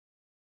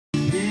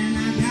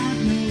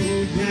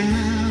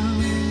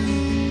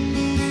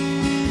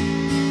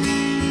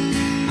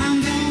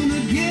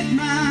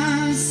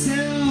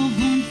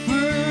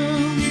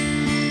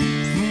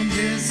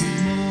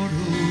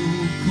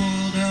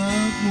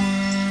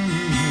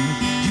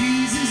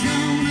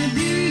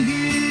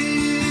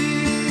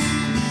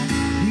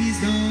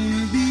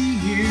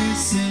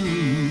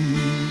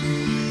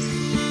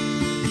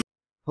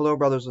Hello,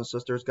 brothers and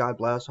sisters. God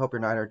bless. Hope your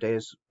night or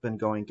day's been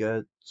going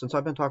good. Since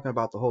I've been talking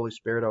about the Holy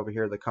Spirit over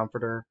here, the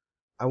Comforter,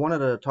 I wanted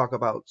to talk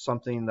about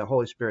something the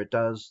Holy Spirit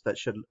does that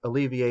should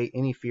alleviate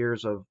any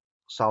fears of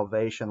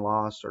salvation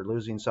loss or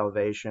losing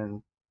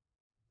salvation,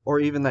 or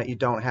even that you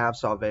don't have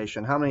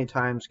salvation. How many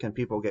times can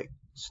people get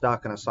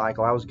stuck in a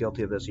cycle? I was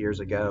guilty of this years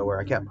ago where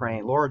I kept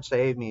praying, Lord,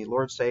 save me,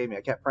 Lord, save me.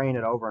 I kept praying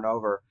it over and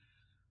over,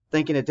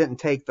 thinking it didn't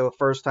take the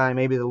first time.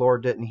 Maybe the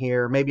Lord didn't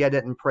hear. Maybe I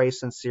didn't pray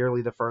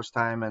sincerely the first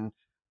time, and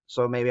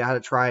so maybe I had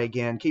to try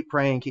again. Keep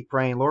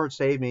praying, Lord,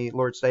 save me,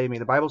 Lord, save me.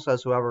 The Bible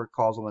says whoever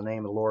calls on the name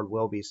of the Lord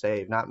will be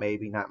saved. Not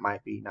maybe, not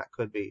might be, not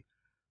could be,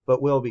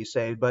 but will be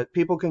saved. But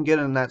people can get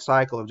in that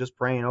cycle of just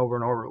praying over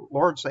and over,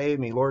 Lord, save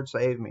me, Lord,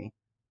 save me.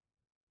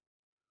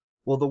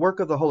 Well, the work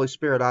of the Holy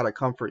Spirit ought to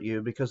comfort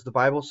you, because the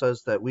Bible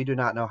says that we do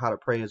not know how to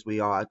pray as we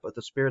ought, but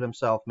the Spirit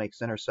himself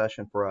makes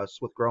intercession for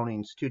us with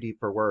groanings too deep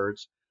for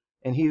words.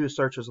 And he who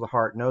searches the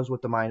heart knows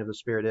what the mind of the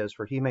Spirit is,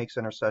 for he makes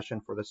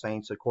intercession for the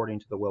saints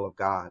according to the will of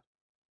God.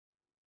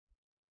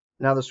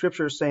 Now, the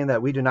scripture is saying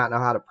that we do not know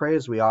how to pray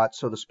as we ought,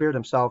 so the Spirit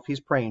himself,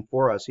 he's praying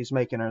for us. He's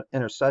making an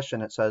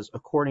intercession, it says,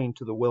 according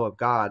to the will of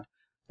God.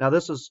 Now,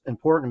 this is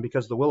important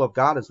because the will of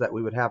God is that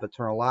we would have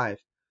eternal life.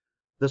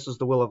 This is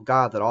the will of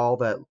God, that all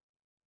that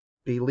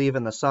believe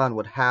in the Son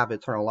would have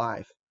eternal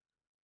life.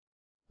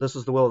 This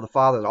is the will of the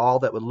Father, that all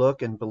that would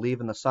look and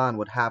believe in the Son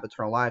would have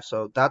eternal life.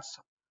 So that's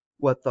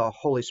what the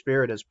Holy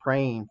Spirit is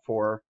praying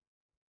for,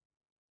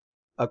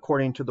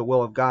 according to the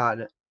will of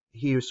God.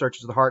 He who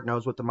searches the heart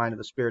knows what the mind of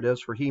the Spirit is,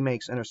 for he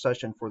makes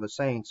intercession for the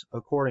saints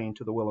according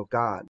to the will of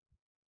God.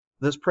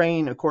 This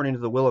praying according to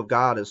the will of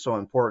God is so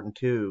important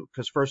too,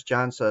 because 1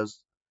 John says,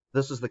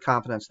 this is the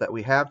confidence that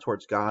we have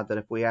towards God, that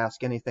if we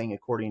ask anything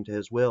according to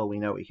his will, we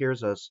know he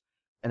hears us.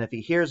 And if he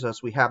hears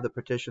us, we have the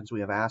petitions we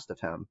have asked of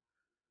him.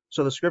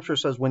 So the scripture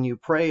says when you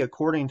pray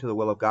according to the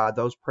will of God,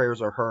 those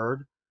prayers are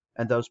heard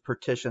and those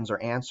petitions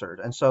are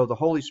answered. And so the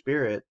Holy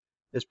Spirit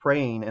is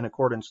praying in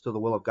accordance to the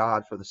will of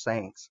God for the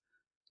saints.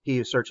 He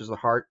who searches the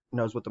heart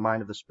knows what the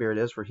mind of the Spirit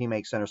is, for he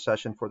makes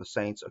intercession for the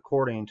saints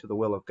according to the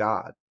will of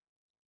God.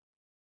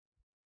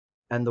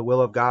 And the will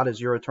of God is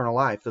your eternal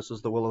life. This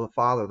is the will of the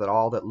Father, that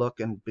all that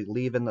look and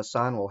believe in the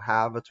Son will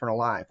have eternal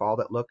life. All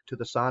that look to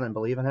the Son and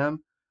believe in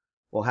him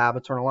will have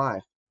eternal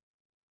life.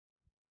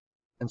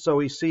 And so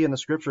we see in the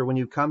scripture, when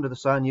you come to the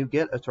Son, you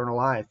get eternal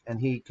life, and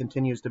he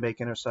continues to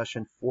make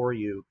intercession for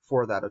you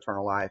for that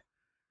eternal life.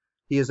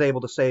 He is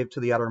able to save to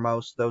the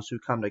uttermost those who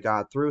come to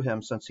God through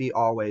him, since he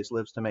always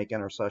lives to make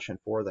intercession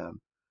for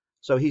them.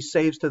 So he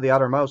saves to the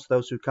uttermost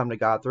those who come to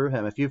God through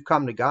him. If you've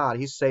come to God,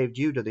 he's saved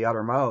you to the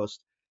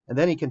uttermost, and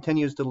then he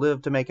continues to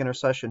live to make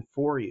intercession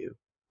for you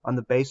on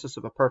the basis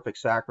of a perfect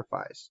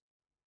sacrifice.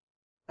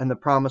 And the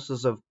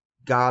promises of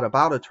God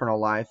about eternal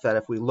life, that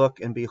if we look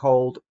and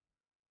behold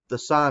the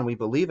Son, we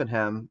believe in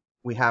him,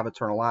 we have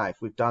eternal life.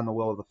 We've done the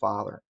will of the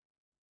Father.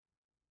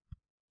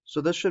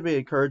 So this should be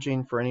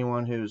encouraging for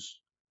anyone who's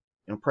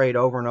prayed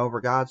over and over,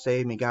 God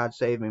save me, God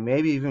save me.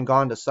 Maybe even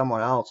gone to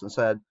someone else and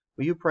said,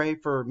 will you pray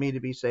for me to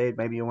be saved?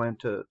 Maybe you went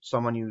to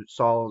someone you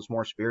saw as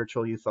more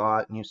spiritual, you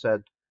thought, and you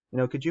said,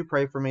 could you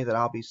pray for me that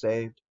I'll be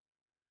saved?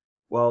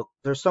 Well,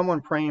 there's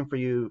someone praying for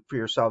you for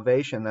your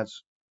salvation.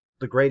 That's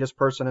the greatest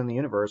person in the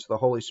universe. The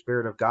Holy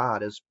Spirit of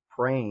God is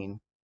praying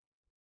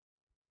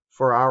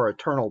for our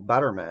eternal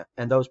betterment,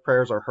 and those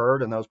prayers are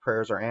heard and those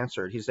prayers are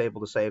answered. He's able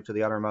to save to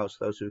the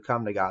uttermost those who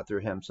come to God through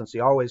him, since he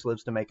always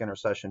lives to make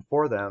intercession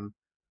for them.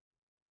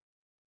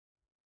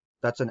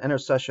 That's an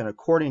intercession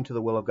according to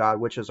the will of God,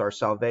 which is our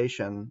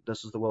salvation.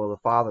 This is the will of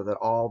the Father, that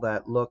all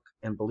that look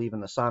and believe in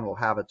the Son will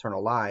have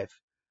eternal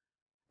life.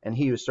 And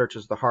he who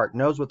searches the heart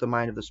knows what the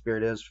mind of the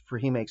Spirit is, for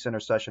he makes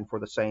intercession for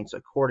the saints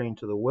according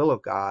to the will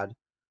of God.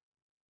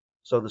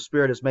 So the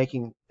Spirit is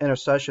making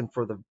intercession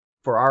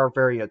for our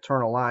very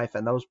eternal life,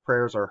 and those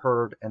prayers are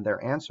heard and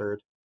they're answered,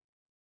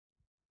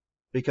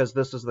 because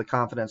this is the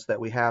confidence that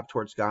we have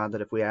towards God,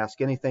 that if we ask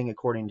anything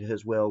according to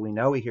his will, we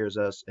know he hears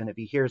us, and if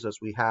he hears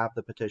us, we have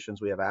the petitions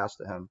we have asked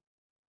of him.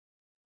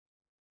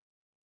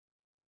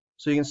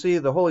 So you can see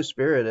the Holy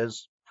Spirit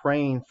is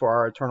praying for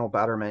our eternal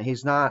betterment.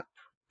 He's not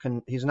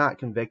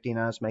convicting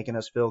us, making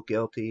us feel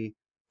guilty,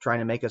 trying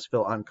to make us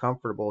feel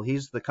uncomfortable.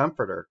 He's the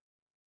comforter.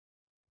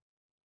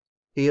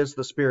 He is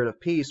the Spirit of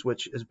peace,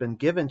 which has been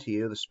given to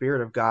you, the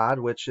Spirit of God,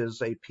 which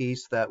is a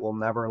peace that will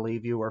never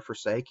leave you or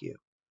forsake you.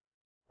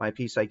 My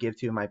peace I give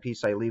to you, my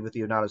peace I leave with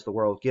you, not as the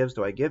world gives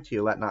do I give to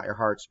you. Let not your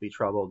hearts be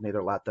troubled,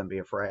 neither let them be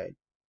afraid.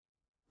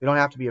 We don't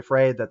have to be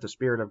afraid that the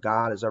Spirit of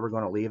God is ever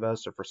going to leave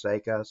us or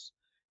forsake us.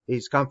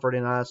 He's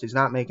comforting us. He's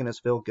not making us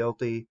feel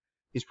guilty.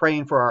 He's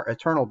praying for our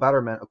eternal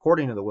betterment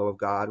according to the will of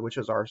God, which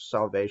is our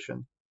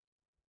salvation,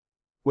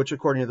 which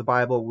according to the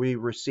Bible we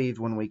received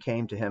when we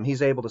came to him.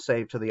 He's able to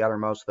save to the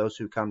uttermost those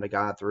who come to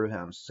God through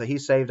him. So he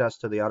saved us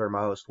to the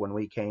uttermost when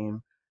we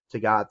came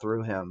to God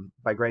through him.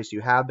 By grace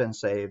you have been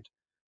saved,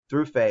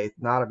 through faith,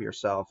 not of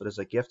yourself. It is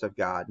a gift of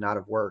God, not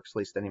of works,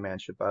 lest any man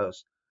should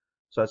boast.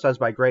 So it says,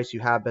 by grace you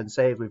have been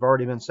saved. We've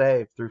already been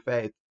saved through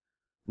faith,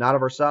 not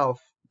of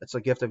ourselves. It's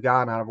a gift of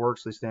God, not of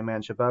works, lest any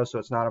man should boast. So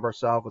it's not of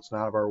ourselves, it's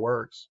not of our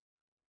works.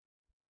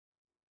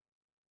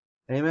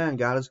 Amen.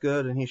 God is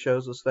good, and He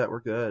shows us that we're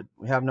good.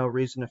 We have no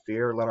reason to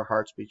fear or let our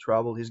hearts be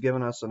troubled. He's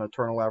given us an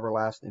eternal,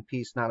 everlasting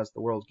peace, not as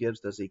the world gives,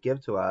 does He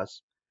give to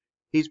us.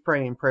 He's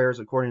praying prayers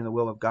according to the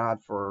will of God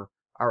for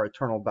our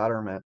eternal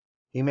betterment.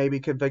 He may be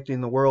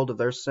convicting the world of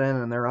their sin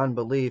and their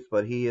unbelief,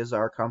 but He is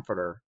our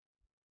comforter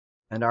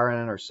and our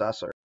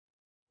intercessor.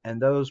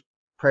 And those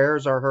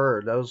prayers are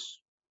heard, those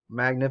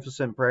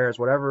magnificent prayers,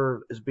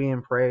 whatever is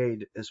being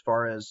prayed as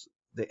far as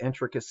the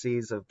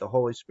intricacies of the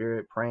Holy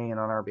Spirit praying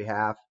on our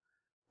behalf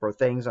for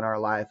things in our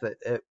life,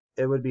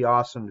 it would be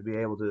awesome to be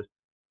able to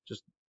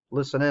just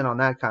listen in on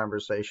that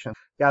conversation.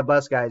 God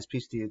bless, guys.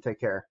 Peace to you. Take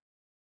care.